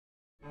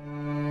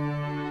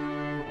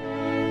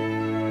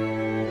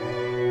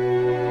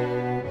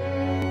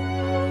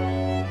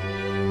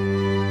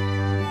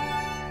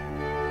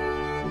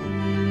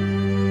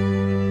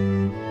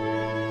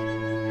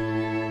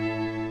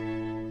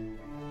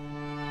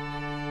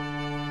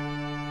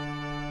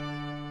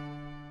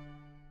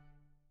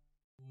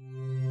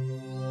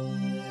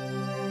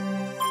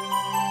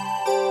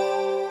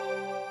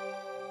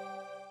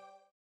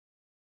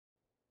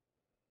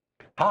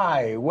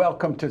Hi,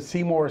 welcome to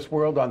Seymour's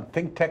World on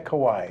ThinkTech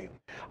Hawaii.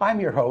 I'm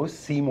your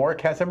host, Seymour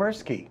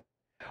Kazimirski.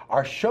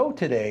 Our show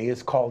today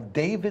is called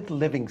David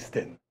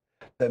Livingston,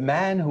 the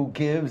man who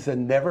gives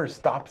and never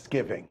stops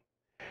giving.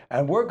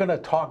 And we're going to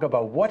talk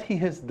about what he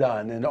has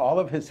done in all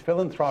of his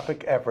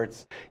philanthropic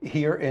efforts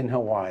here in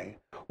Hawaii.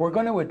 We're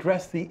going to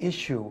address the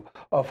issue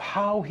of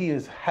how he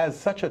has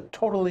such a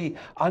totally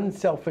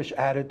unselfish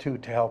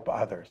attitude to help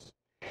others.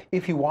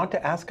 If you want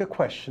to ask a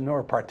question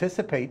or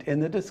participate in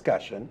the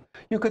discussion,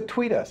 you could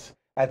tweet us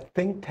at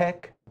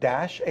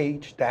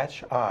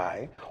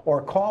ThinkTech-H-I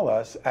or call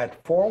us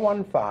at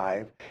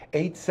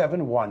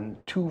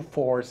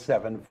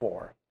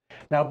 415-871-2474.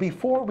 Now,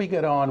 before we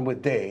get on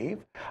with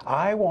Dave,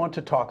 I want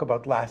to talk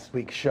about last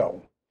week's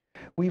show.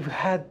 We've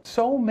had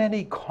so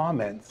many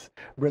comments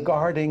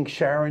regarding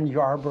Sharon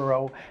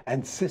Yarborough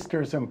and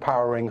Sisters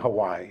Empowering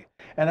Hawaii,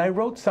 and I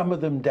wrote some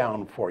of them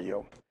down for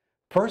you.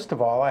 First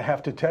of all, I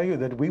have to tell you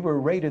that we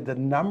were rated the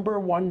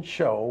 #1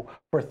 show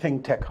for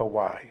ThinkTech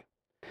Hawaii.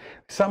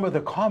 Some of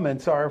the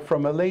comments are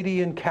from a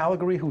lady in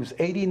Calgary who's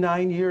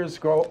 89 years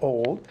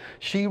old.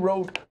 She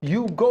wrote,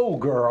 "You go,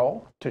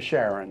 girl," to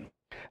Sharon.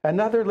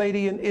 Another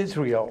lady in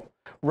Israel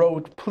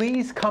wrote,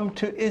 "Please come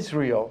to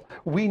Israel.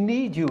 We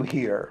need you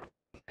here."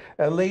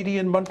 A lady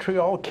in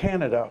Montreal,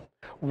 Canada,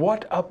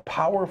 "What a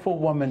powerful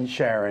woman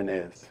Sharon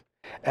is."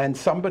 And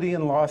somebody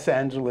in Los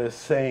Angeles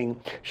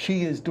saying,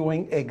 "She is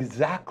doing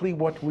exactly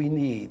what we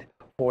need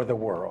for the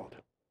world."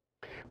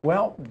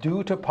 Well,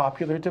 due to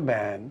popular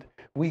demand,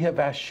 we have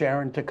asked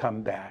Sharon to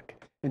come back,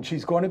 and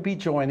she's going to be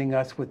joining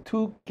us with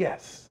 2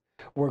 guests.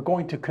 We're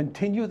going to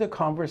continue the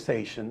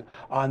conversation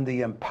on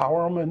the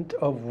empowerment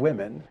of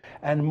women,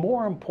 and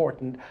more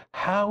important,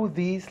 how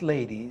these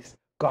ladies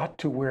got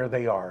to where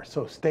they are.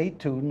 So stay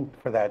tuned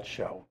for that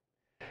show.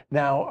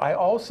 Now, I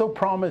also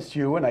promised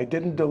you, and I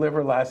didn't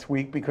deliver last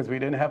week because we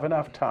didn't have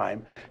enough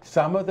time,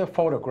 some of the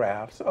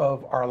photographs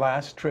of our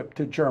last trip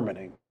to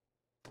Germany.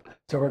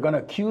 So we're going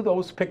to cue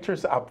those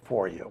pictures up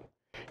for you.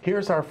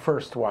 Here's our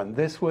first one.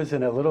 This was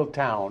in a little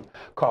town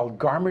called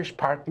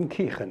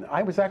Garmisch-Partenkirchen.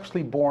 I was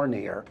actually born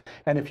here,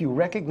 and if you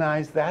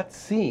recognize that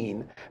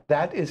scene,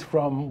 that is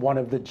from one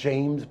of the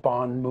James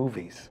Bond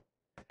movies.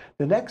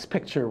 The next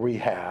picture we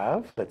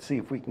have, let's see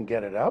if we can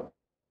get it up,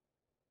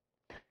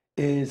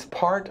 is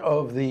part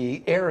of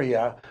the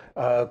area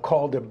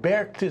called the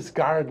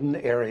Berchtesgaden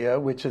area,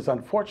 which is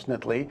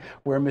unfortunately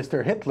where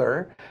Mr.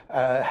 Hitler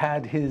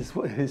had his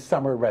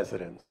summer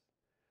residence.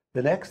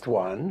 The next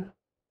one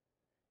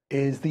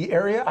is the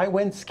area I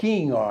went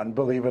skiing on,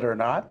 believe it or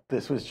not.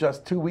 This was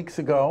just 2 weeks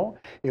ago.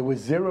 It was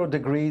 0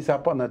 degrees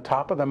up on the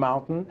top of the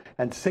mountain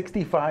and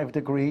 65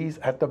 degrees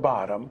at the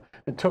bottom.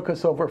 It took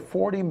us over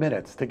 40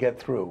 minutes to get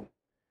through.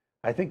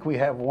 I think we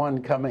have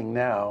one coming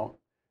now.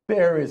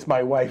 There is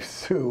my wife,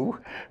 Sue,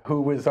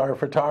 who was our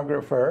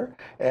photographer,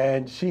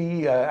 and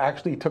she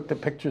actually took the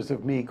pictures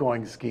of me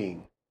going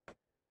skiing.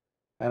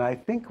 And I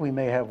think we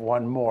may have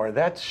one more.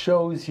 That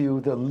shows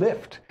you the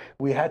lift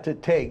we had to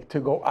take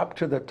to go up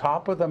to the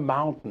top of the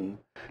mountain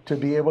to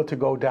be able to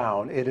go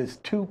down. It is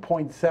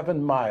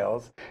 2.7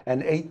 miles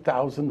and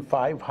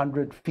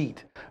 8,500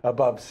 feet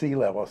above sea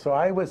level. So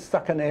I was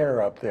sucking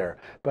air up there,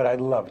 but I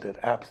loved it,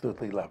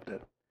 absolutely loved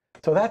it.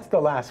 So that's the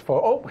last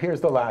photo. Oh,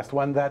 here's the last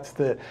one. That's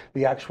the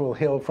actual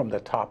hill from the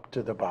top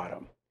to the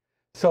bottom.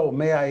 So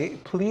may I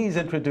please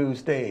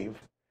introduce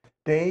Dave.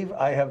 Dave,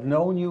 I have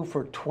known you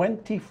for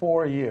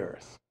 24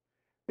 years.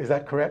 Is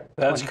that correct?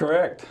 That's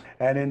correct.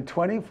 And in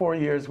 24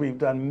 years, we've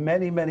done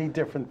many, many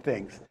different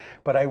things.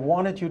 But I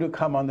wanted you to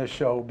come on the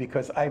show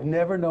because I've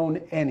never known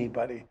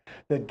anybody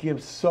that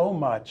gives so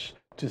much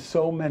to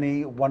so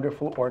many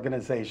wonderful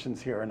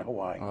organizations here in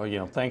Hawaii.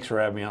 Oh, thanks for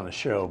having me on the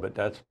show, but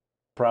that's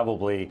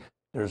probably...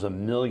 There's a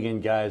million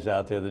guys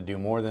out there that do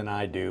more than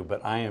I do, but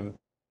I am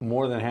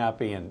more than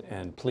happy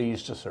and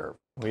pleased to serve.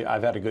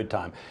 I've had a good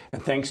time.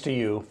 And thanks to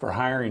you for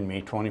hiring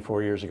me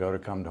 24 years ago to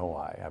come to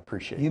Hawaii. I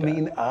appreciate that. You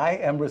mean I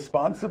am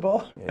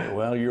responsible? Yeah,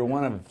 well, you're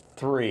one of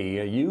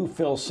 3. You,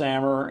 Phil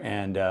Sammer,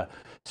 and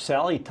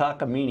Sally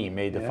Takamine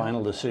made the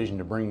final decision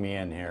to bring me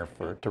in here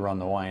to run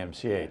the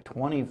YMCA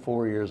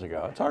 24 years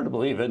ago. It's hard to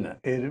believe, isn't it?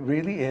 It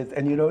really is.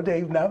 And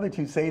Dave, now that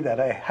you say that,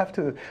 I have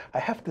to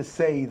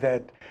say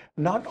that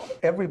not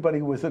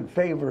everybody was in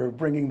favor of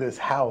bringing this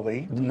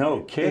Howley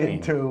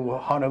into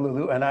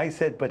Honolulu. And I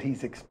said, but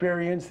he's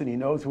experienced and he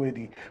knows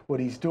what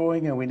he's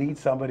doing, and we need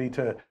somebody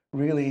to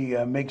really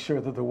make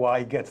sure that the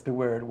Y gets to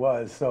where it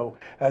was. So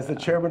as the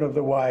chairman of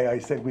the Y, I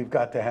said, we've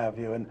got to have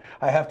you. And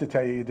I have to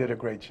tell you, you did a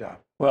great job.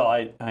 Well,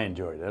 I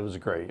enjoyed it. It was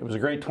great. It was a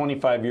great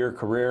 25-year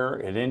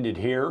career. It ended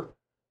here.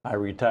 I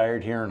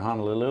retired here in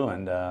Honolulu,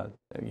 and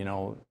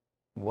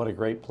what a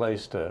great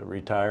place to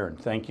retire, and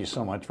thank you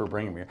so much for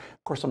bringing me here.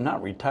 Of course, I'm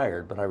not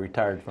retired, but I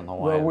retired from the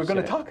YMCA. Well, we're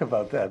going to talk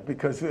about that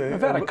because... I've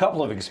had a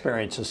couple of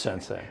experiences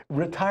since then.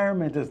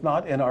 Retirement is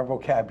not in our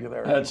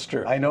vocabulary. That's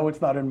true. I know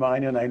it's not in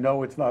mine, and I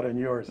know it's not in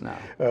yours.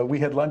 No. We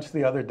had lunch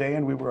the other day,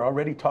 and we were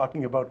already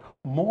talking about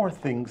more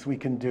things we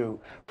can do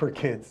for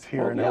kids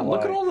here in Hawaii.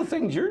 Look at all the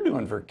things you're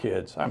doing for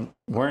kids.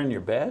 Wearing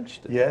your badge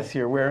today. Yes,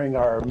 you're wearing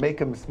our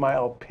Make 'em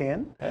Smile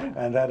pin, Hey.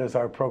 and that is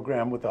our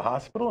program with the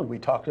hospital. And we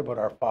talked about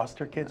our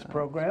foster kids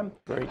program,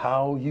 great.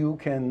 how you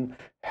can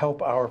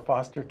help our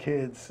foster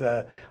kids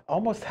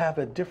almost have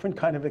a different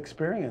kind of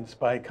experience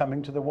by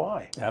coming to the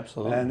Y.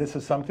 Absolutely. And this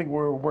is something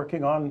we're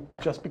working on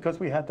just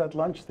because we had that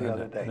lunch the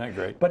other day. Isn't that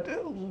great? But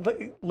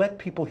let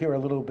people hear a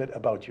little bit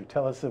about you.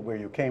 Tell us where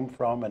you came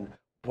from and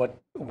what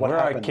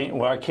happened.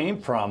 Where I came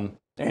from.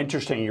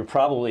 Interesting, you're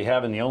probably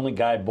having the only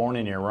guy born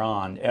in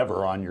Iran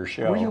ever on your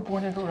show. Were you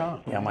born in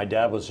Iran? Yeah, my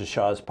dad was a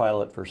Shah's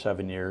pilot for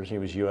 7 years. He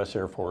was U.S.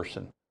 Air Force,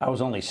 and I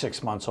was only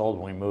 6 months old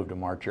when we moved to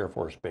March Air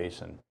Force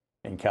Base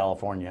in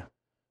California.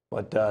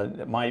 But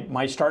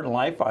my start in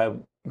life, I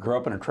grew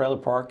up in a trailer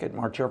park at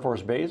March Air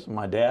Force Base.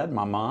 My dad,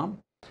 my mom.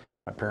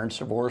 My parents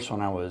divorced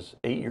when I was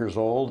 8 years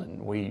old,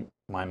 and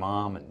my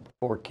mom and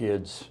 4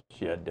 kids.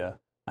 She had,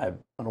 I have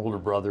an older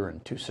brother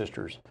and 2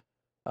 sisters.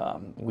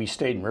 We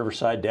stayed in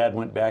Riverside. Dad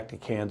went back to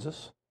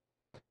Kansas.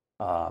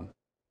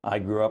 I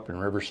grew up in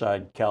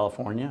Riverside,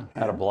 California,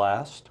 had a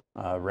blast.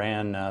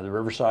 Ran the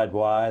Riverside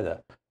Y,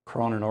 the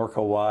Corona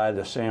Norco Y,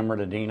 the San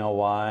Bernardino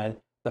Y,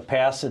 the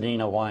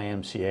Pasadena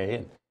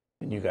YMCA,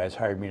 and you guys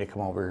hired me to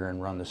come over here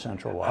and run the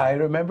Central Y. I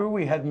remember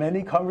we had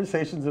many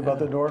conversations about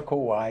the Norco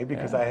Y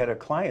because I had a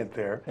client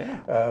there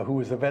who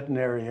was a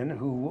veterinarian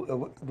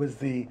who was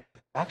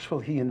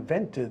he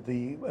invented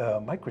the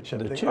microchip,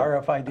 the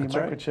RFID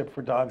microchip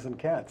for dogs and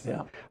cats.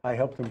 Yeah. I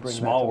helped him bring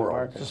Small that to the world.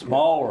 market. It's a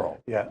small world.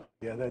 Yeah,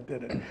 that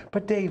did it.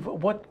 But Dave,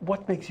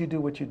 what makes you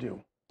do what you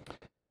do?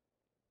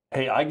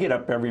 Hey, I get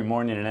up every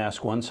morning and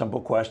ask one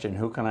simple question: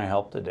 who can I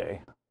help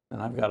today?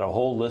 And I've got a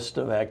whole list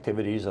of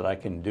activities that I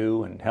can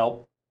do and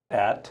help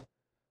at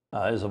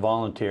as a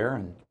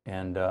volunteer,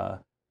 and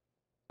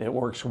it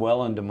works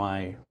well into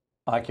my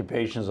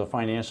occupation as a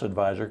financial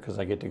advisor because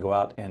I get to go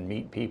out and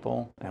meet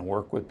people and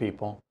work with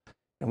people.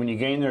 And when you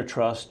gain their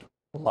trust,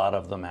 a lot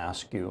of them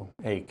ask you,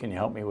 hey, can you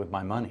help me with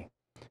my money?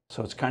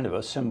 So it's kind of a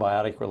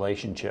symbiotic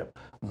relationship,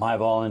 my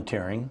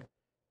volunteering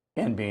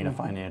and being a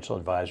financial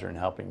advisor and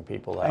helping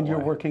people that way. And you're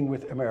working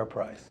with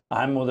Ameriprise.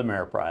 I'm with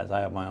Ameriprise.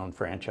 I have my own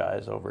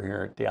franchise over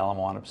here at the Ala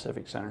Moana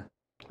Pacific Center.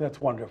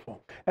 That's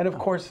wonderful. And of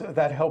course,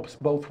 that helps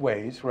both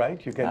ways,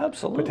 right? You get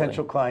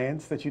potential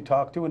clients that you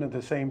talk to, and at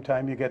the same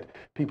time, you get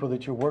people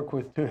that you work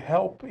with to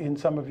help in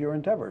some of your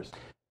endeavors.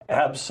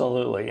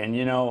 Absolutely. And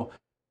you know,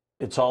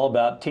 it's all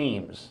about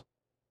teams.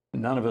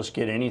 None of us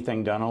get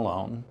anything done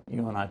alone.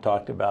 You and I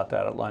talked about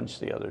that at lunch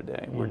the other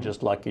day. We're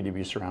just lucky to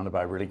be surrounded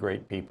by really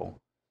great people.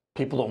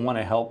 People that want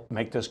to help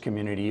make this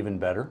community even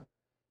better.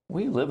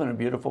 We live in a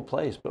beautiful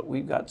place, but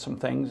we've got some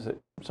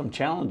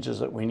challenges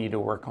that we need to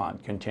work on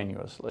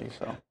continuously.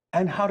 So.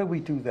 And how do we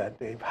do that,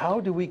 Dave? How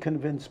do we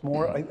convince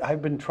more?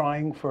 I've been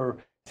trying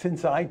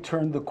since I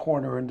turned the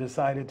corner and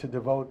decided to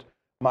devote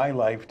my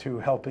life to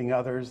helping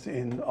others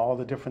in all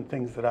the different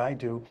things that I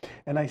do.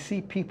 And I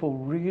see people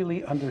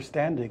really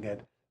understanding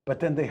it, but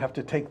then they have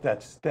to take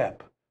that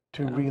step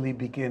to really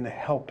begin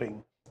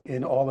helping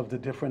in all of the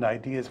different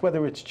ideas,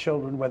 whether it's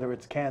children, whether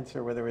it's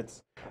cancer, whether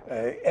it's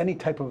any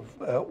type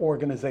of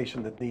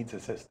organization that needs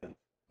assistance.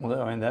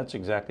 Well, I mean, that's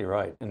exactly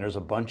right. And there's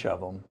a bunch of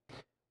them.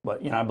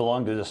 But, you know, I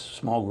belong to this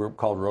small group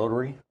called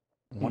Rotary,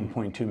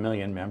 1.2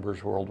 million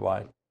members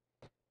worldwide.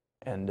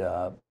 And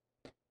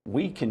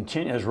we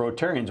continue, as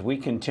Rotarians, we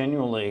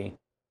continually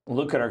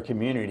look at our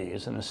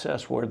communities and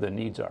assess where the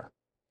needs are,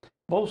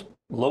 both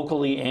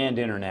locally and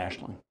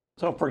internationally.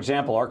 So, for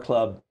example, our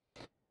club,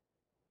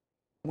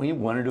 we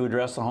wanted to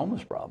address the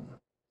homeless problem.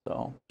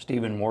 So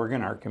Stephen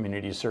Morgan, our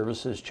community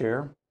services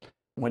chair,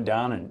 went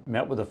down and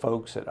met with the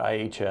folks at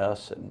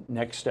IHS and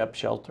Next Step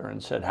Shelter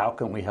and said, how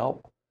can we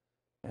help?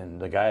 And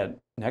the guy at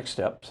Next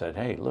Step said,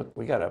 hey, look,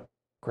 we got a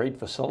great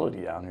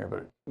facility down here,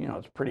 but you know,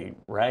 it's pretty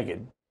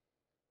ragged.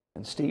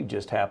 And Steve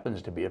just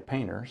happens to be a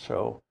painter.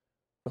 So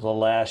for the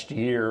last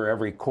year,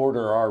 every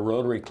quarter, our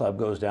Rotary Club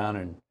goes down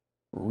and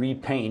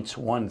repaints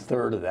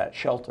 1/3 of that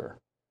shelter.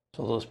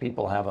 So those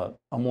people have a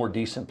more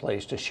decent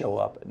place to show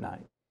up at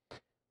night.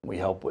 We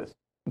help with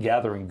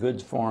gathering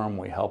goods for them.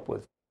 We help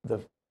with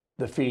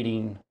the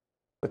feeding,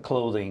 the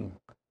clothing,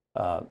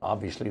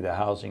 obviously the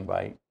housing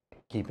by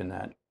keeping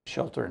that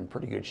shelter in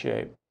pretty good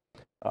shape.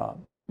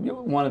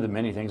 One of the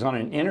many things on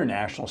an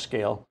international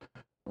scale,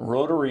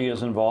 Rotary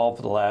is involved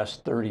for the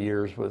last 30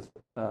 years with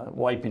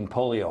wiping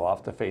polio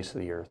off the face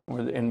of the earth.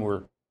 And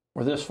we're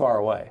this far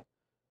away.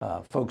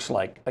 Folks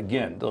like,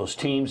 again, those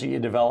teams that you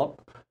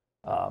develop,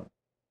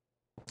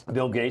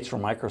 Bill Gates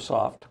from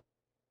Microsoft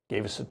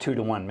gave us a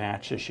 2-to-1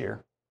 match this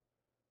year.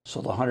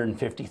 So the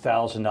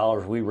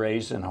 $150,000 we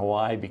raised in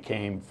Hawaii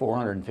became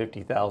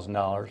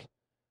 $450,000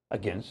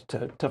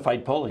 to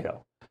fight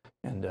polio.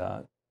 And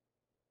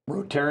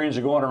Rotarians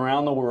are going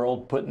around the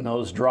world putting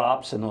those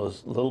drops in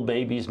those little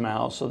babies'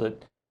 mouths so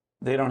that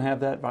they don't have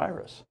that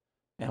virus.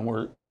 And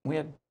we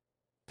had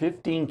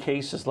 15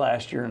 cases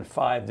last year and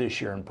 5 this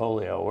year in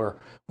polio. Or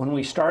when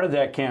we started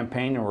that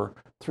campaign, there were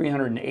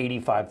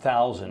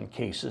 385,000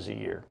 cases a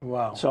year.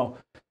 Wow. So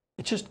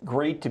it's just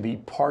great to be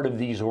part of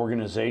these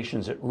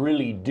organizations that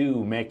really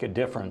do make a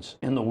difference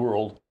in the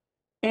world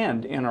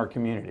and in our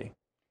community.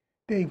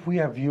 Dave, we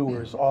have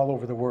viewers all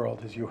over the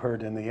world, as you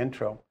heard in the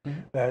intro,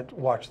 that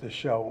watch the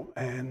show.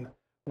 And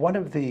one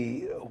of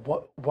the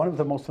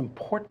most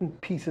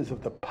important pieces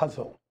of the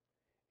puzzle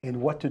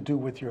in what to do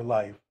with your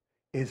life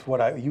is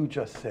what you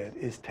just said,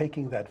 is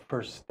taking that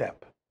first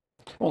step.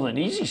 Well, an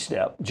easy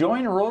step,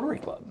 join a Rotary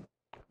Club,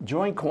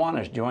 join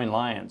Kiwanis, join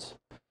Lions.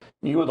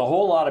 You with a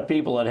whole lot of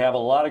people that have a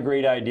lot of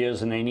great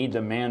ideas and they need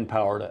the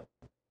manpower to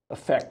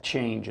affect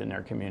change in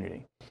their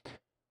community.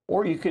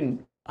 Or you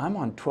can, I'm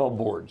on 12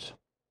 boards,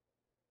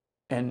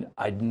 and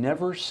I'd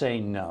never say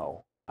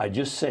no. I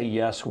just say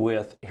yes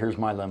with, here's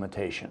my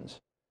limitations.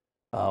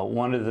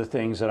 One of the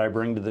things that I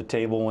bring to the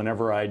table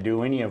whenever I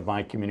do any of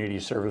my community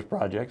service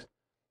projects,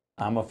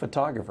 I'm a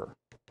photographer.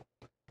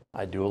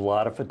 I do a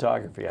lot of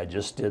photography. I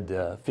just did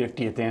the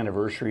 50th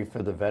anniversary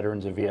for the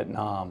Veterans of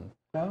Vietnam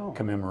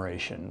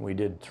commemoration. We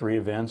did 3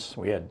 events.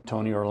 We had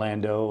Tony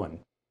Orlando and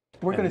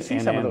we're going to see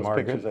some of those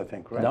pictures, I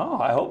think, right? No,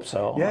 I hope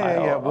so.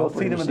 Yeah. We'll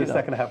see them in the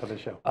second half of the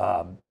show.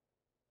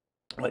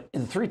 But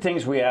the 3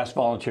 things we ask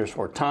volunteers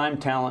for: time,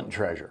 talent, and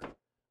treasure.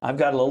 I've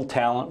got a little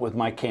talent with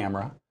my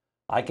camera.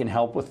 I can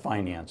help with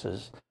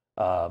finances.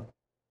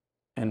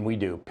 And we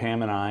do.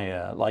 Pam and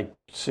I, like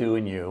Sue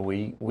and you,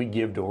 we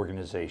give to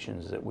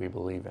organizations that we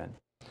believe in.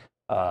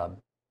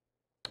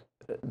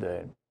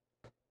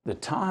 The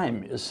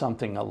time is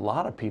something a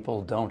lot of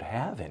people don't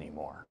have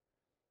anymore.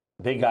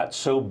 They got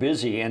so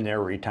busy in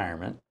their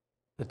retirement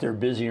that they're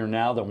busier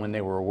now than when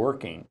they were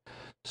working.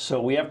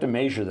 So we have to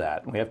measure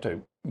that. We have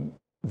to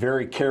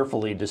very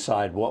carefully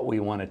decide what we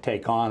want to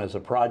take on as a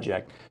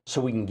project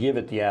so we can give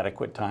it the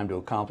adequate time to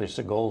accomplish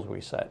the goals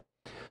we set.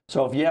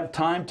 So if you have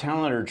time,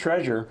 talent, or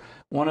treasure,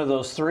 one of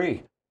those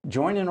 3,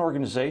 join an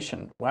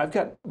organization. Well, I've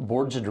got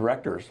boards of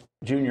directors,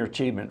 Junior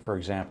Achievement, for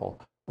example,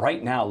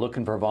 right now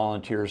looking for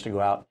volunteers to go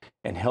out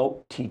and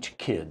help teach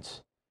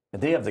kids.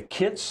 And they have the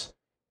kits,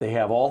 they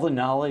have all the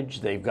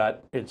knowledge,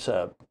 it's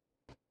a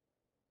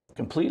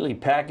completely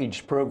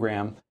packaged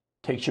program.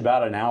 Takes you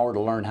about an hour to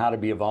learn how to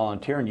be a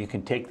volunteer, and you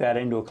can take that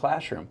into a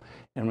classroom.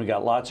 And we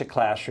got lots of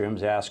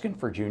classrooms asking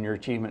for Junior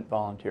Achievement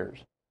volunteers.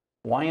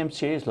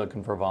 YMCA is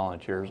looking for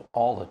volunteers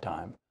all the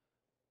time.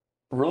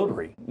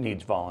 Rotary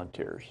needs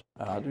volunteers.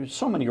 There's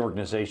so many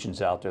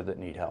organizations out there that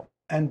need help.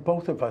 And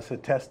both of us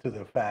attest to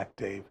the fact,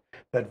 Dave,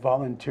 that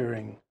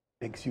volunteering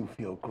makes you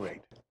feel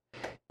great.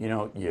 You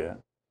know,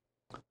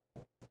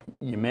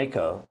 you make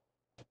a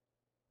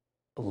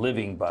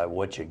living by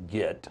what you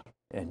get,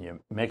 and you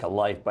make a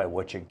life by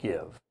what you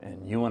give.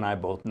 And you and I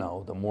both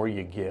know the more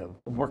you give,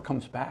 the more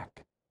comes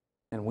back.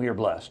 And we are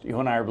blessed. You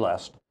and I are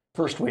blessed.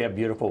 First, we have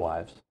beautiful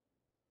wives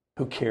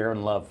who care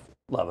and love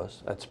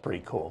us. That's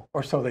pretty cool.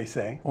 Or so they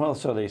say. Well,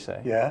 so they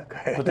say. Yeah.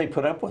 But they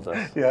put up with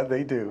us. Yeah,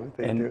 they do.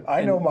 They do.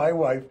 I know my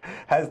wife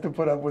has to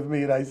put up with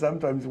me, and I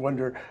sometimes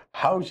wonder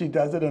how she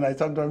does it, and I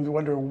sometimes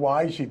wonder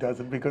why she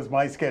does it, because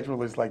my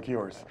schedule is like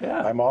yours.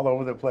 Yeah. I'm all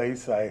over the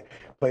place. I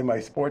play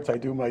my sports, I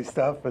do my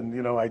stuff,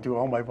 and I do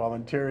all my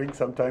volunteering,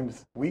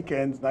 sometimes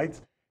weekends,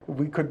 nights.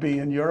 We could be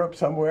in Europe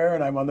somewhere,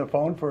 and I'm on the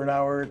phone for an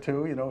hour or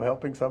 2,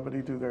 helping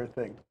somebody do their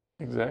thing.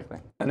 Exactly.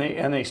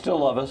 And they still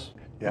love us,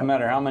 no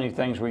matter how many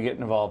things we get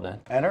involved in.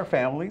 And our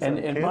families. And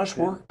it must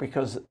work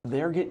because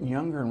they're getting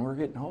younger and we're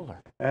getting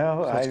older.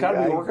 Well, so it's got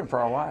to be working for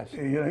our wives.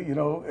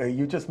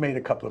 You just made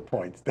a couple of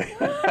points,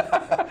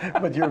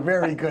 but you're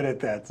very good at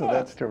that, so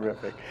that's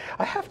terrific.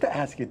 I have to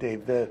ask you,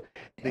 Dave, the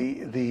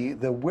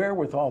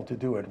wherewithal to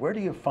do it. Where do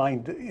you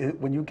find,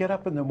 when you get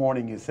up in the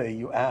morning, you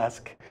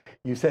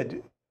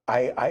said,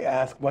 I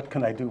ask, what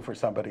can I do for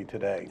somebody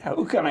today?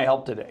 Who can I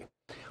help today?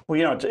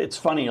 Well, it's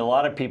funny. A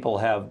lot of people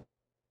have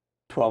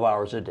 12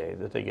 hours a day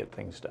that they get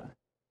things done.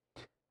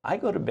 I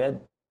go to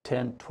bed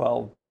 10,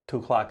 12, 2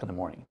 o'clock in the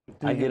morning.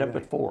 I get up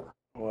at 4.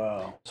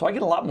 Wow. So I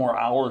get a lot more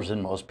hours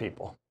than most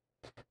people.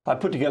 I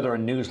put together a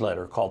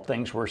newsletter called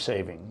Things We're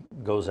Saving.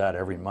 It goes out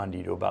every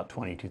Monday to about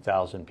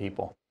 22,000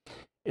 people.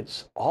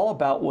 It's all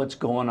about what's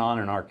going on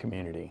in our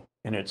community.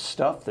 And it's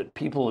stuff that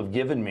people have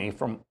given me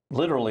from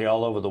literally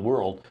all over the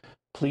world.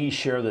 Please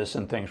share this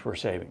in Things We're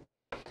Saving.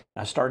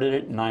 I started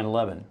it in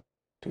 9/11,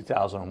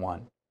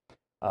 2001.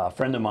 A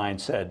friend of mine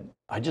said,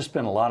 I just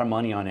spent a lot of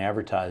money on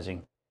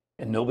advertising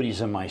and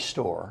nobody's in my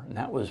store. And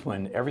that was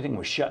when everything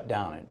was shut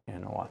down.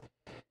 And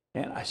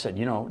I said,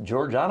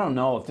 George, I don't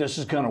know if this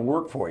is going to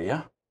work for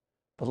you,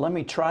 but let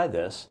me try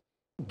this.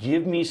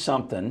 Give me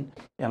something.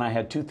 And I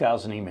had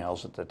 2,000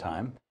 emails at the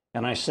time.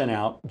 And I sent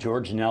out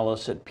George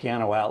Nellis at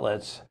Piano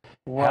Outlets,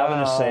 having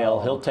a sale.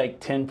 He'll take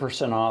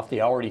 10% off,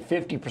 the already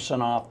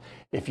 50% off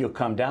if you'll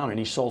come down. And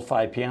he sold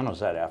 5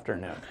 pianos that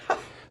afternoon.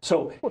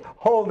 So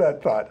hold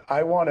that thought.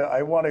 I want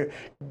to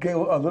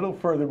go a little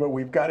further, but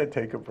we've got to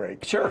take a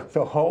break. Sure.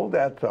 So hold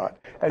that thought.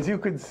 As you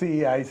can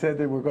see, I said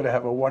that we're going to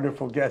have a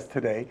wonderful guest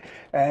today,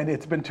 and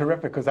it's been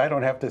terrific because I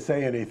don't have to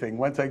say anything.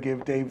 Once I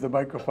give Dave the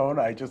microphone,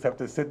 I just have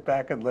to sit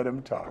back and let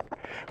him talk.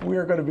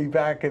 We're going to be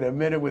back in a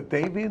minute with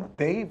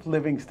Dave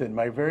Livingston,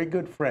 my very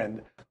good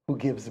friend, who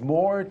gives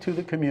more to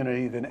the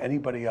community than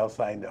anybody else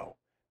I know.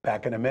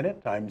 Back in a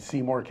minute. I'm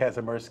Seymour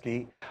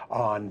Kazimirski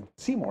on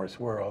Seymour's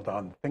World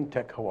on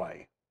ThinkTech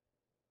Hawaii.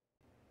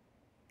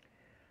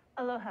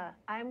 Aloha,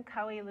 I'm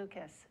Kaui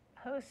Lucas,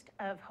 host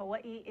of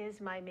Hawaii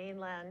is My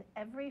Mainland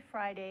every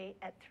Friday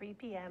at 3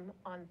 p.m.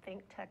 on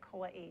ThinkTech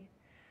Hawaii.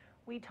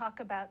 We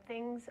talk about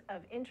things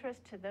of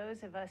interest to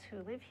those of us who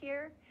live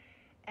here,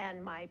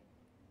 and my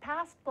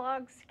past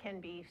blogs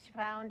can be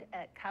found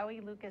at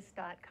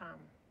kauilucas.com.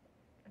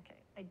 Okay,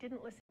 I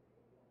didn't listen.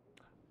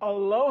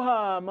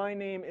 Aloha, my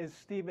name is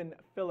Stephen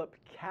Philip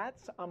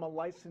Katz. I'm a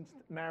licensed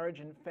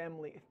marriage and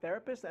family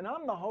therapist, and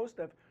I'm the host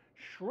of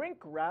Shrink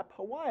Wrap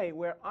Hawaii,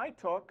 where I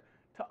talk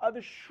to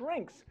other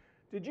shrinks.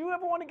 Did you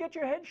ever want to get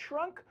your head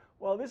shrunk?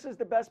 Well, this is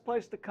the best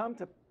place to come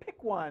to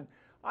pick one.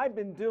 I've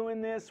been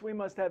doing this. We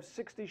must have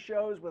 60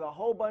 shows with a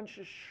whole bunch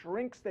of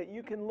shrinks that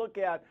you can look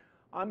at.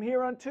 I'm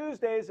here on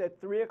Tuesdays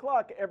at 3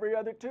 o'clock every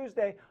other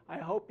Tuesday. I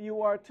hope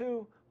you are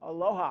too.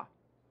 Aloha.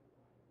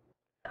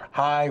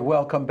 Hi,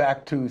 welcome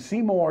back to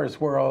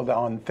Seymour's World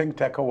on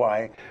ThinkTech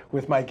Hawaii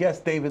with my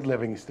guest, David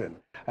Livingston.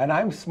 And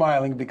I'm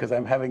smiling because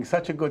I'm having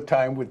such a good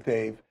time with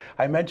Dave.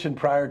 I mentioned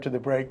prior to the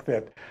break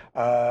that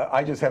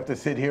I just have to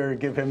sit here and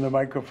give him the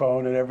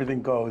microphone and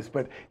everything goes.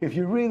 But if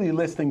you're really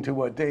listening to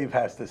what Dave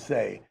has to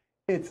say,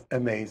 it's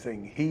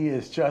amazing. He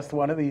is just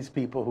one of these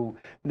people who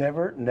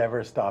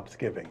never stops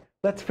giving.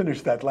 Let's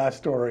finish that last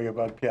story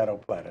about Piano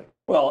Planet.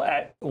 Well,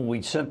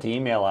 we sent the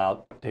email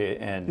out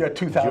and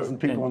 2,000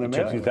 people in the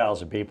mail.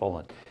 2,000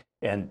 people,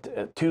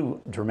 and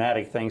two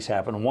dramatic things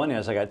happened. One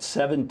is I got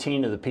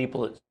 17 of the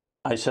people that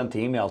I sent the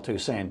email to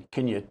saying,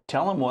 "Can you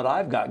tell them what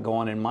I've got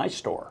going in my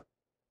store?"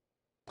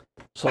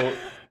 So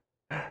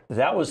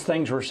that was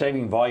Things We're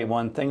Saving Volume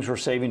 1. Things We're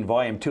Saving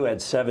Volume 2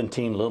 had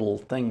 17 little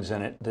things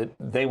in it that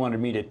they wanted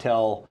me to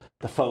tell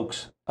the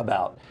folks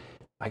about.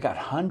 I got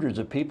hundreds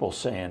of people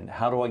saying,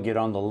 "How do I get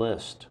on the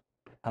list?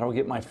 How do I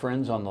get my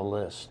friends on the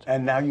list?"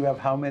 And now you have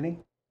how many?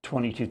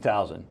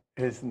 22,000.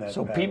 Isn't that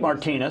So fabulous? Pete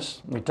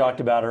Martinez, we talked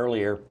about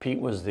earlier. Pete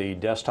was the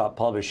desktop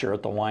publisher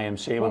at the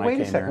YMCA when I came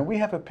Wait a second, there. we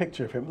have a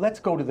picture of him. Let's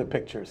go to the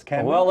pictures,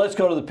 can we? Well, let's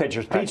go to the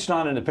pictures. Pete's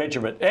not in the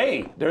picture, but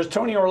hey, there's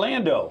Tony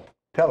Orlando.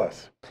 Tell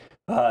us.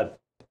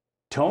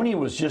 Tony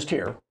was just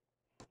here,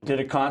 did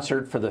a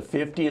concert for the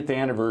 50th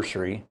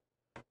anniversary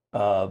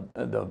of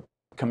the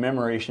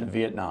commemoration of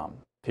Vietnam,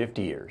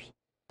 50 years.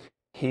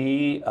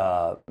 He,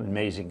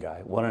 amazing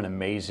guy, what an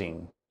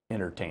amazing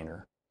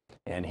entertainer.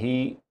 And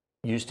he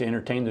used to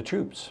entertain the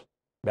troops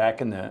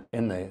back in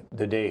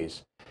the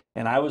days.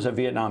 And I was a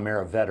Vietnam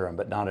era veteran,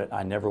 but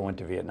I never went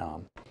to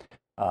Vietnam.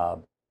 I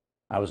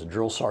was a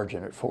drill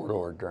sergeant at Fort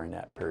Ord during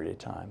that period of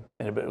time.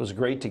 And it was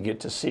great to get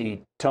to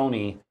see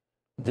Tony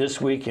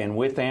this weekend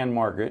with Ann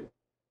Margaret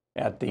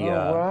at the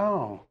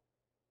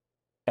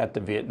at the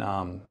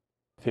Vietnam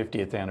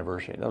 50th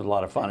anniversary. That was a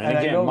lot of fun. And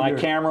again, my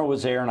camera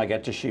was there, and I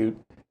got to shoot.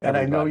 And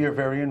I know you're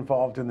very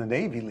involved in the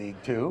Navy League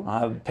too.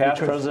 I'm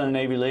past president of the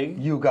Navy League.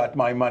 You got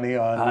my money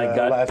on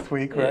last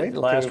week, right?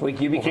 Last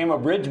week. You became a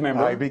bridge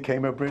member. I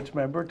became a bridge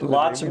member.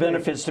 Lots of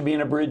benefits to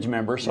being a bridge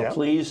member. So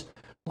please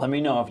let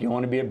me know if you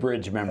want to be a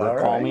bridge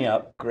member. Call me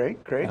up. Great.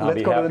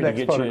 Let's go to the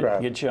next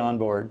photograph. Get you on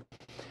board.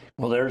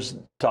 Well, there's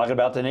talking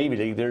about the Navy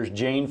League. There's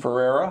Jane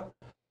Ferreira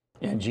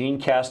and Gene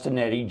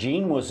Castanetti.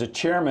 Gene was the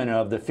chairman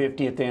of the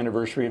 50th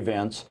anniversary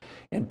events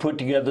and put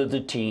together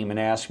the team and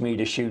asked me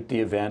to shoot the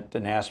event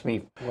and asked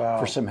me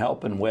for some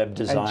help in web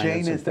design.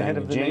 And Jane is the head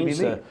of the Navy League? Jane's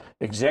the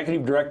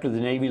executive director of the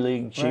Navy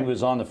League. She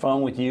was on the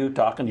phone with you,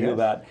 talking to you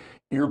about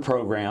your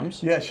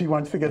programs. Yeah, she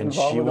wants to get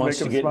involved. She wants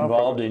to get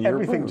involved in your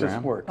program. Everything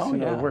just works. Oh,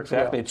 yeah, it works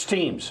exactly. well. It's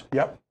teams.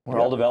 Yep. We're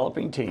all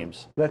developing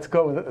teams. Let's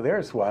go.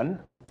 There's one.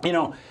 You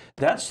know,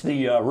 that's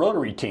the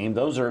Rotary team.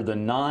 Those are the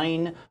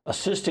 9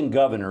 assistant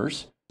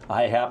governors.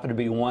 I happen to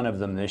be one of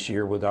them this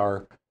year with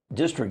our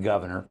district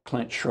governor,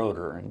 Clint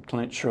Schroeder. And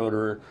Clint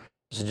Schroeder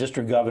is the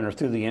district governor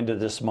through the end of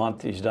this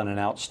month. He's done an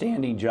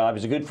outstanding job.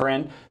 He's a good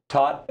friend.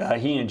 Taught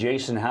he and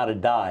Jason how to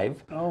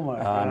dive. Oh, my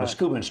God. I'm a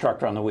scuba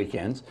instructor on the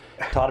weekends.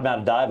 Taught him how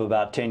to dive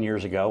about 10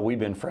 years ago. We've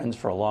been friends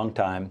for a long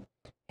time.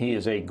 He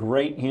is a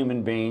great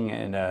human being,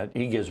 and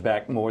he gives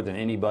back more than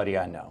anybody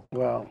I know.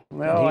 Well,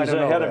 he's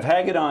the head of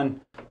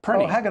Hagedon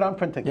Printing. Oh, Hagedon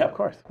Printing, of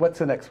course. What's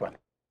the next one?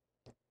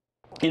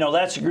 You know,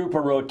 that's a group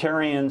of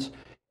Rotarians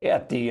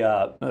at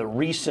the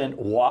recent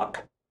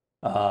walk,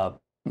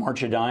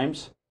 March of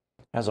Dimes,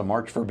 has a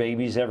March for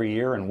Babies every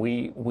year, and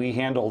we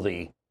handle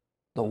the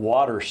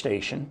water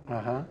station.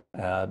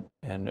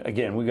 And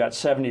again, we've got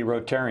 70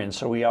 Rotarians,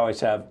 so we always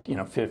have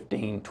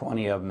 15,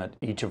 20 of them at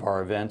each of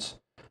our events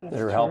that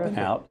are helping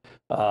out.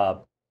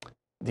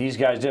 These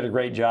guys did a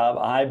great job.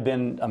 I've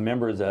been a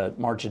member of the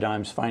March of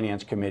Dimes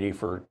Finance Committee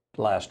for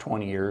the last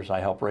 20 years. I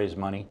help raise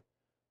money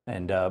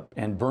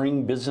and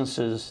bring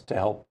businesses to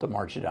help the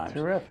March of Dimes.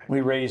 Terrific.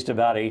 We raised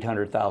about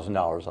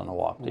 $800,000 on the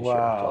walk this year,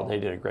 so they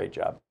did a great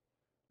job.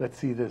 Let's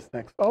see this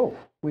next. Oh,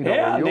 we know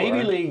where you Navy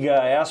are. League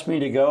asked me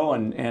to go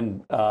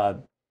and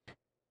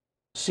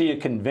see a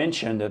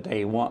convention that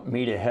they want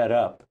me to head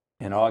up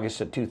in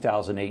August of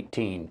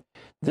 2018.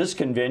 This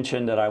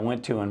convention that I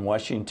went to in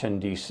Washington,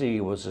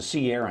 D.C. was the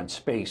Sea, Air, and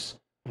Space.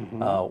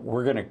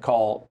 We're going to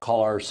call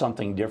ours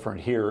something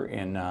different here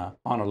in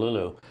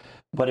Honolulu,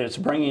 but it's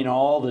bringing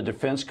all the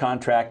defense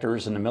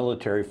contractors and the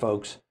military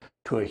folks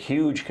to a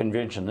huge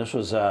convention. This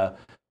was a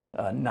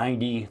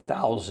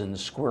 90,000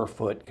 square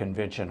foot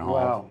convention hall.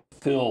 Wow.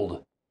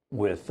 Filled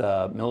with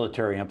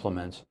military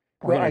implements.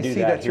 We're Well, going I to do see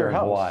that that's here your in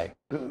house. Hawaii.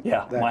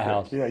 Yeah, my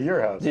house. Yeah,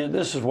 your house.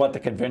 This is what the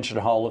convention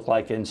hall looked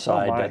like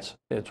inside. Oh, my.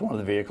 It's one of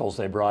the vehicles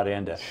they brought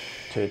in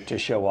to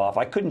show off.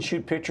 I couldn't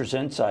shoot pictures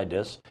inside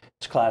this.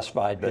 It's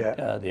classified, but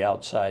Yeah. the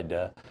outside,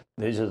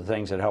 these are the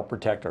things that help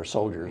protect our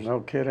soldiers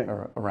No kidding.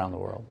 around the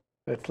world.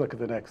 Let's look at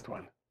the next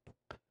one.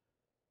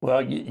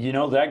 Well, you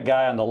know that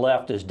guy on the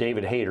left is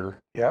David Hayter.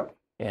 Yep.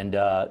 And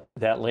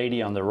that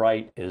lady on the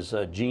right is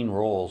Jean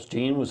Rolls.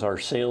 Jean was our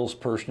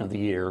salesperson of the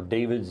year.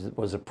 David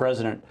was the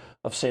president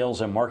of sales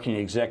and marketing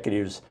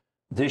executives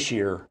this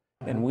year.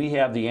 And we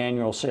have the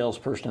annual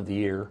salesperson of the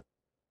year.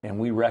 And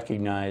we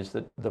recognize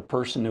that the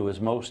person who is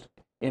most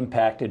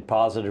impacted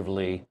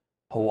positively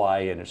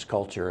Hawaii and its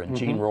culture. And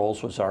Jean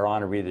Rolls was our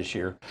honoree this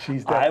year.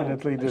 She's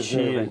definitely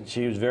deserving.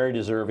 She was very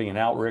deserving. And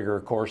Outrigger,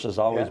 of course, has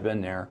always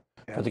been there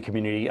for the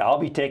community. I'll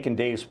be taking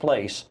Dave's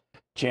place.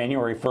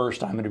 January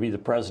 1st, I'm going to be the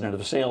president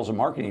of sales and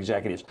marketing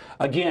executives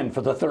again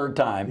for the third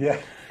time. Yeah.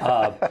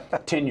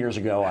 10 years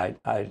ago,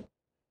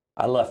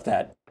 I left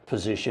that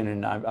position,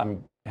 and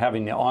I'm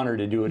having the honor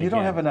to do it again. You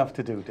don't have enough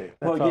to do, Dave.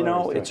 That's Well, all you there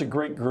is know, to it's it. a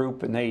great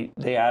group, and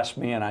they asked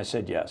me, and I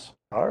said yes.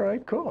 All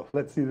right, cool.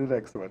 Let's see the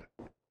next one.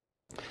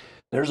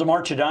 There's a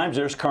March of Dimes.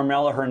 There's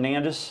Carmela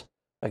Hernandez,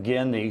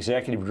 again, the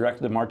executive director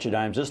of the March of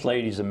Dimes. This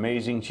lady's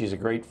amazing. She's a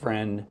great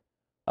friend.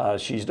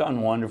 She's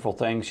done wonderful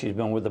things. She's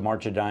been with the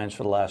March of Dimes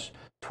for the last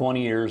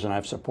 20 years, and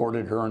I've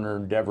supported her in her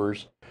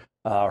endeavors.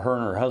 Her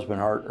and her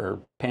husband, Art, or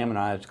Pam and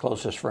I, are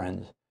closest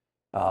friends.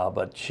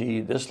 But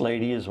this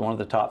lady is one of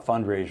the top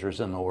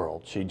fundraisers in the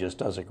world. She just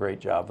does a great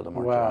job with the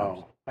March of Dimes.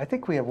 Wow. I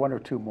think we have one or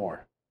two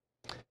more.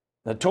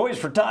 The Toys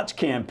for Tots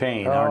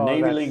campaign. Our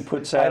Navy League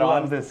puts that I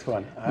on. love this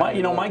one.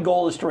 My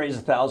goal is to raise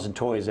 1,000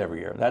 toys every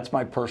year. That's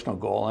my personal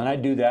goal, and I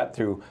do that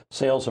through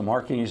sales and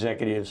marketing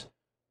executives,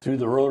 through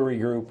the Rotary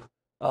Group,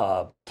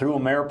 through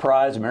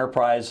Ameriprise.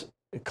 Ameriprise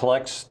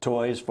collects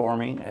toys for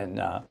me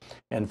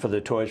and for the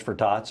Toys for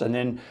Tots, and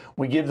then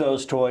we give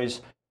those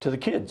toys to the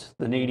kids,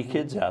 the needy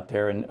kids out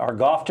there. And our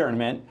golf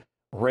tournament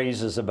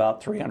raises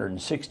about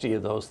 360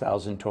 of those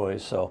 1,000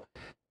 toys. So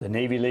the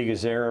Navy League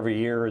is there every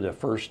year. The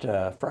first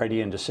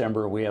Friday in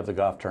December, we have the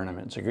golf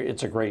tournament.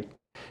 It's a great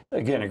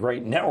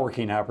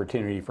networking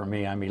opportunity for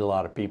me. I meet a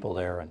lot of people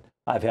there, and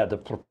I've had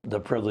the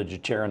privilege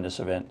of chairing this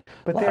event.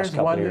 But last there's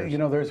couple one,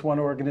 years. there's one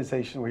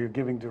organization where you're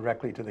giving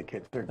directly to the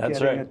kids. They're That's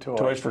getting right. a toy.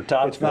 Toys for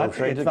Tots It's not, goes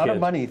straight to it's not a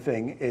kids. money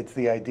thing. It's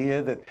the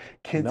idea that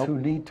kids Nope. who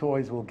need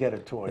toys will get a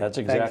toy. That's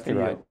Thanks exactly to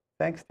right. You.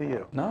 Thanks to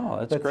you. No,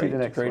 that's Let's see great. the It's a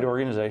next great one.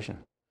 organization.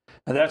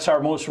 And that's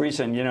our most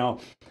recent,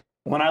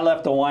 when I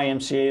left the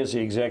YMCA as the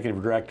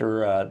executive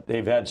director,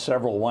 they've had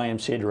several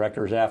YMCA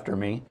directors after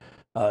me.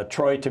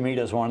 Troy Tamita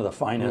is one of the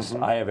finest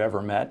I have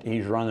ever met.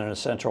 He's running a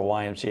central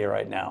YMCA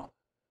right now.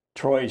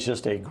 Troy is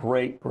just a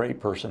great, great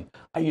person.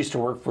 I used to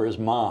work for his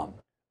mom.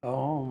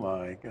 Oh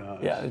my gosh.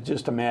 Yeah,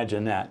 just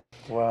imagine that.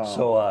 Wow.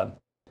 So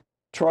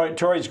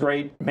Troy's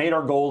great, made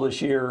our goal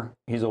this year.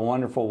 He's a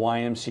wonderful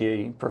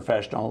YMCA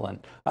professional, and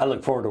I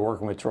look forward to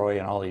working with Troy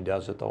and all he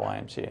does at the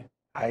YMCA.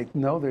 I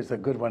know there's a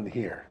good one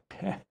here.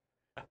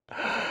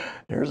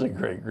 There's a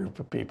great group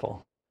of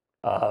people.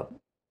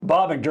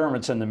 Bob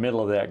McDermott's in the middle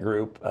of that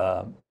group.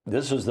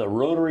 This is the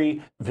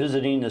Rotary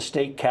visiting the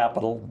state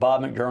capitol.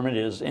 Bob McDermott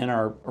is in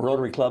our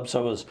Rotary Club,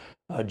 so is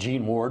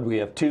Gene Ward. We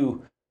have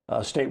two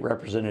state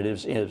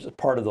representatives as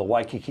part of the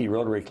Waikiki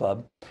Rotary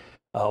Club.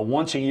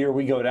 Once a year,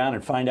 we go down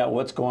and find out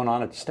what's going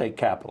on at the state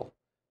capitol,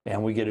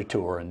 and we get a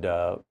tour. And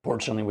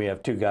fortunately, we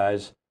have two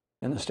guys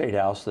in the State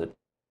House that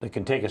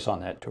can take us on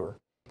that tour.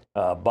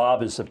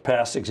 Bob is the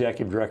past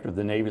executive director of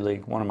the Navy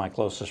League, one of my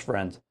closest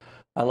friends.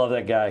 I love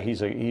that guy.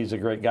 He's a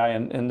great guy.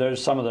 And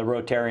there's some of the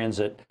Rotarians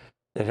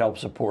that help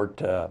support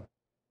the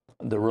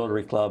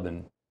Rotary Club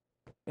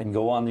and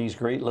go on these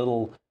great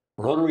little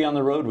Rotary on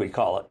the Road, we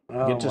call it.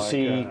 Oh, Get to my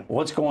see God.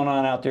 what's going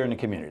on out there in the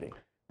community.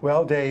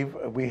 Well, Dave,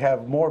 we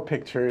have more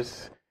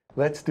pictures.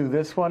 Let's do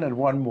this one and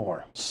one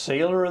more.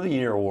 Sailor of the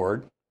Year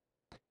Award,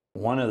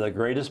 one of the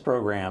greatest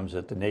programs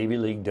that the Navy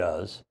League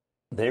does.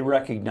 They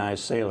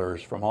recognize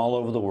sailors from all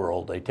over the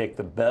world. They take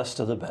the best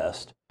of the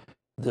best.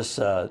 This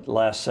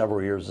last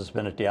several years, it's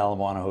been at the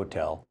Alamoana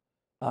Hotel.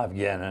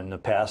 Again, in the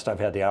past, I've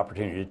had the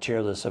opportunity to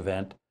chair this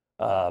event.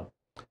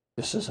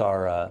 This is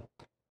our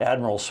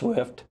Admiral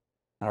Swift,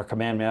 our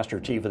Command Master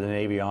Chief of the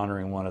Navy,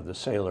 honoring one of the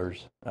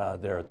sailors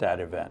there at that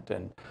event.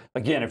 And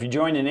again, if you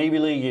join the Navy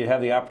League, you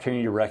have the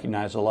opportunity to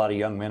recognize a lot of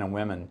young men and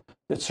women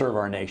that serve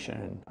our nation.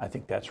 And I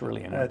think that's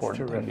really an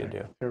important thing to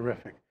do.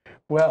 Terrific.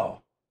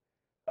 Well,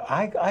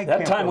 I That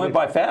can't time went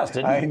by fast,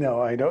 didn't it? I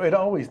know. It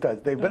always does.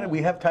 But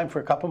we have time for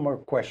a couple more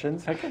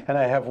questions. Okay. And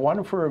I have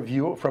one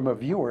from a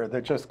viewer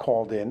that just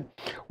called in.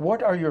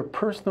 What are your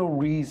personal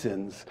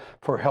reasons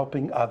for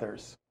helping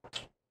others?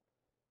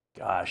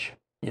 Gosh,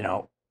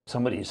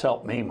 somebody's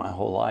helped me my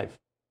whole life.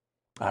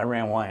 I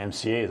ran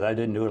YMCAs. I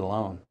didn't do it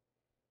alone.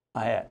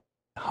 I had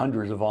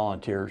hundreds of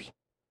volunteers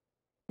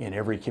in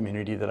every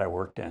community that I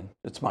worked in.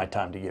 It's my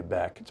time to give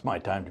back. It's my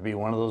time to be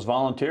one of those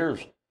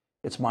volunteers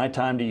It's my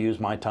time to use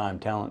my time,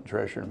 talent, and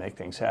treasure to make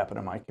things happen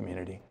in my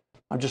community.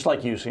 I'm just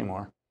like you,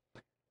 Seymour.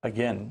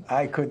 Again,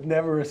 I could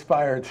never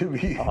aspire to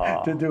be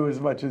to do as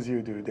much as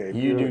you do, Dave.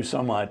 you do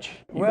so much.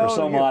 You're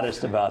so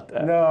modest about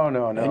that. No.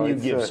 And you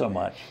give so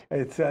much.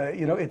 It's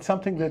it's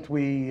something that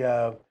we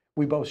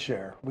both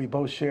share. We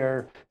both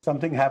share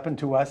something happened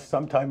to us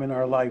sometime in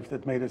our life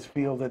that made us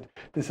feel that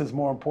this is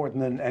more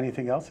important than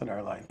anything else in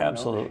our life.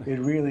 Absolutely. It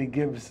really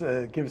gives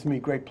me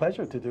great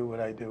pleasure to do what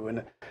I do,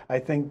 and I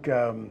think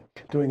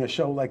doing a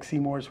show like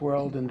Seymour's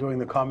World and doing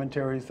the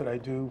commentaries that I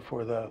do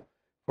for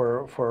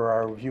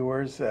our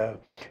viewers, I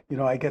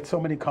get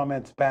so many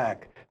comments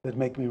back that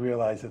make me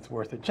realize it's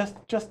worth it. Just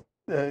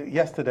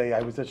yesterday,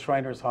 I was at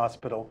Shriners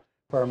Hospital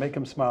for our Make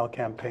 'em Smile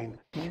campaign,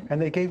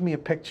 and they gave me a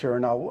picture,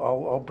 and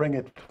I'll bring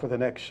it for the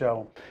next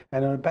show.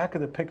 And on the back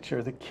of the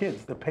picture, the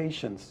kids, the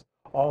patients,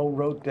 all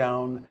wrote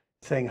down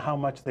saying how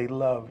much they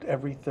loved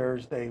every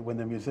Thursday when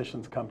the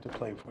musicians come to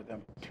play for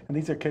them. And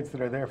these are kids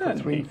that are there for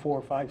 3, 4,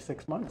 5,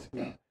 6 months.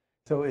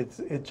 So it's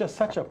just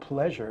such a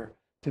pleasure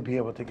to be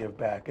able to give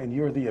back, and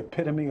you're the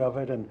epitome of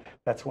it, and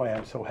that's why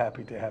I'm so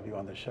happy to have you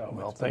on the show.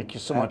 Well, thank you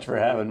so much for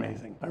having me.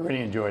 I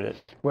really enjoyed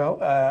it. Well,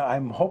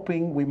 I'm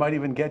hoping we might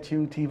even get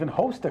you to even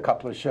host a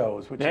couple of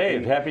shows. Which hey,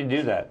 I'm happy to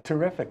do that.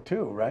 Terrific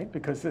too, right?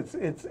 Because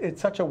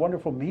it's such a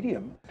wonderful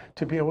medium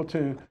to be able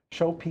to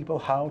show people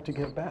how to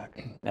give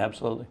back.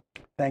 Absolutely.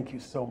 Thank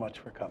you so much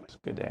for coming. It's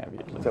good to have you.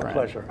 It's a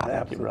pleasure, an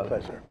absolute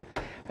pleasure.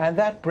 And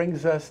that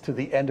brings us to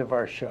the end of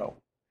our show.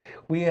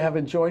 We have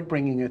enjoyed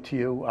bringing it to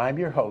you. I'm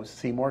your host,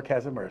 Seymour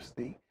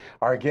Kazimirski.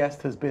 Our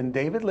guest has been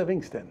David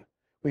Livingston.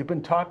 We've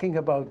been talking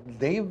about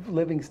Dave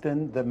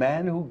Livingston, the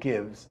man who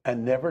gives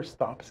and never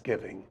stops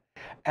giving,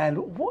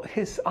 and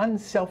his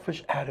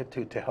unselfish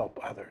attitude to help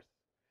others.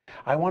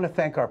 I want to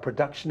thank our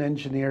production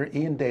engineer,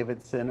 Ian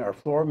Davidson, our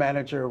floor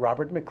manager,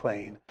 Robert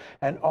McLean,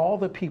 and all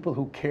the people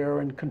who care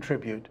and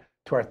contribute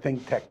to our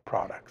ThinkTech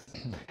products.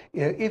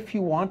 If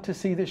you want to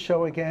see the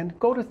show again,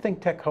 go to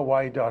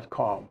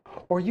thinktechhawaii.com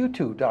or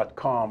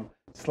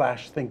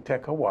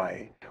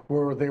youtube.com/thinktechhawaii,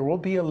 where there will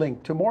be a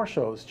link to more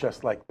shows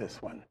just like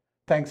this one.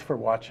 Thanks for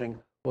watching.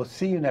 We'll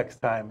see you next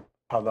time.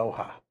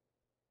 Aloha.